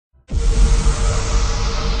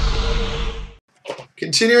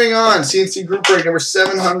Continuing on, CNC Group Break number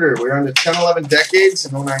 700. We're on to 10-11 Decades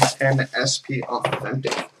and 0910 SP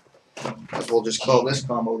Authentic. As we'll just call this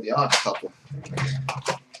combo the odd couple.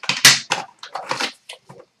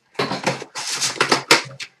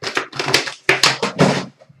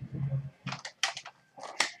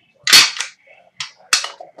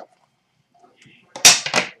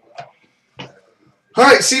 All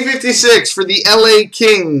right, C56 for the LA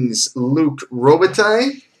Kings, Luke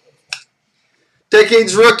Robitaille.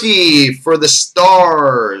 Decades Rookie for the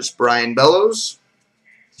Stars, Brian Bellows.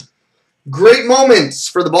 Great Moments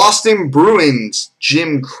for the Boston Bruins,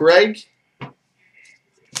 Jim Craig.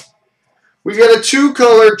 We've got a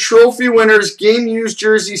two-color Trophy Winners Game Used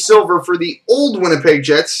Jersey Silver for the old Winnipeg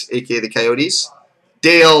Jets, a.k.a. the Coyotes,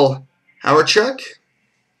 Dale Hawerchuk.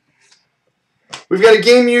 We've got a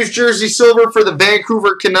Game Used Jersey Silver for the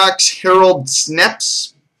Vancouver Canucks, Harold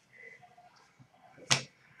Sneps.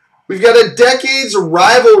 We've got a Decades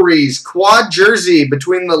Rivalries quad jersey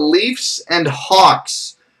between the Leafs and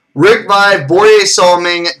Hawks. Rick Vive, Borje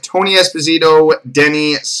Salming, Tony Esposito,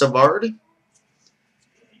 Denny Savard.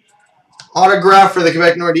 Autograph for the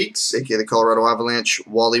Quebec Nordiques, a.k.a. the Colorado Avalanche,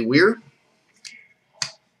 Wally Weir. I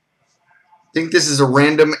think this is a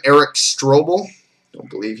random Eric Strobel. Don't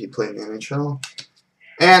believe he played in the NHL.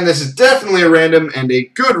 And this is definitely a random and a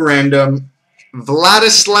good random,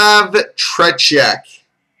 Vladislav Tretiak.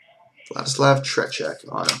 Vladislav Tretiak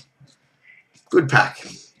auto. Good pack.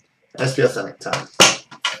 SP Authentic time.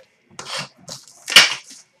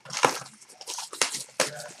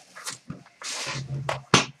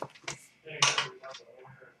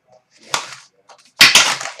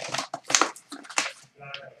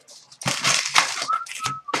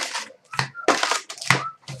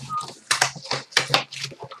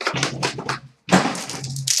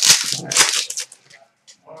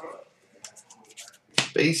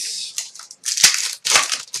 Base.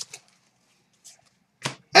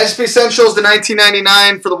 SP Essentials to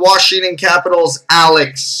 1999 for the Washington Capitals,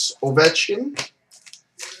 Alex Ovechkin.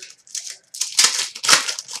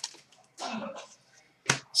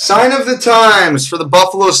 Sign of the Times for the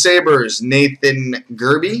Buffalo Sabres, Nathan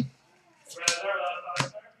Gerby.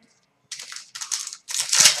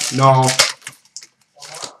 No.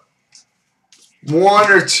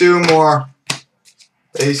 One or two more.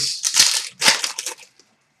 Base.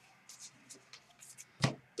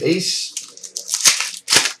 Base.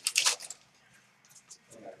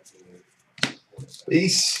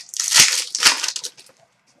 Base.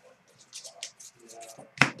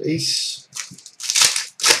 Base.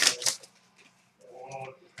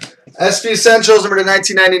 SP Essentials number to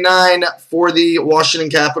 1999 for the Washington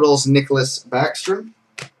Capitals, Nicholas Backstrom.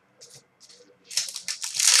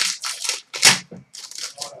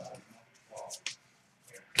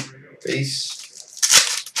 Base.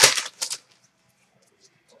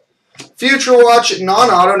 Future Watch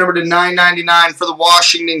non-auto number to 999 for the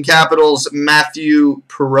Washington Capitals, Matthew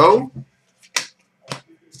Perreault.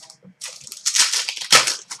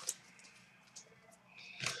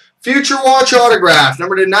 Future Watch autograph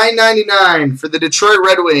number to 999 for the Detroit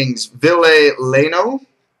Red Wings, Ville Leno.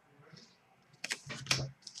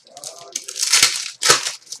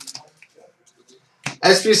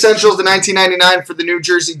 SP Essentials to 1999 for the New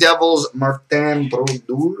Jersey Devils, Martin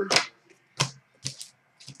Brodeur.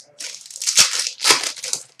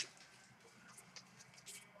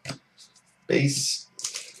 Base.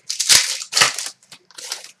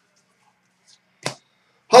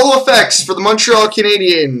 Holo Effects for the Montreal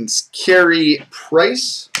Canadiens, Carey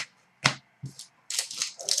Price.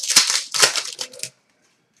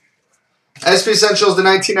 SP Essentials to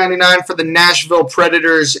 1999 for the Nashville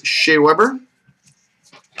Predators, Shea Weber.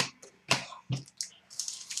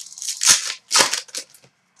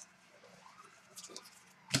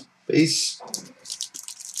 Base.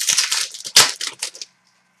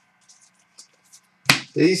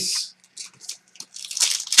 Base.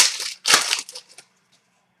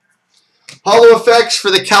 Holo Effects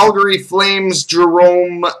for the Calgary Flames,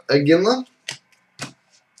 Jerome Iginla.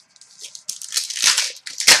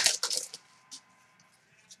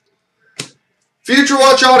 Future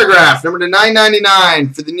Watch autograph number to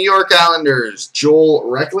 999 for the New York Islanders, Joel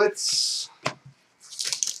Recklitz.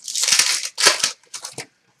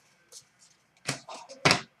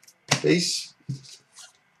 Base.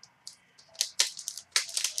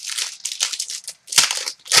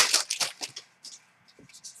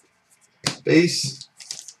 Base.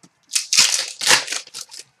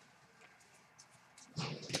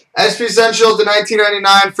 SP Essentials to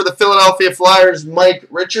 1999 for the Philadelphia Flyers, Mike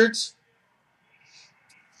Richards.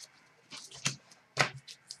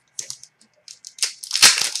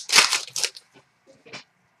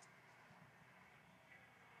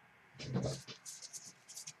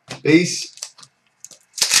 Base.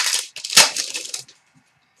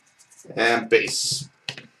 And base.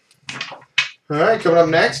 Alright, coming up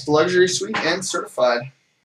next, Luxury Suite and Certified.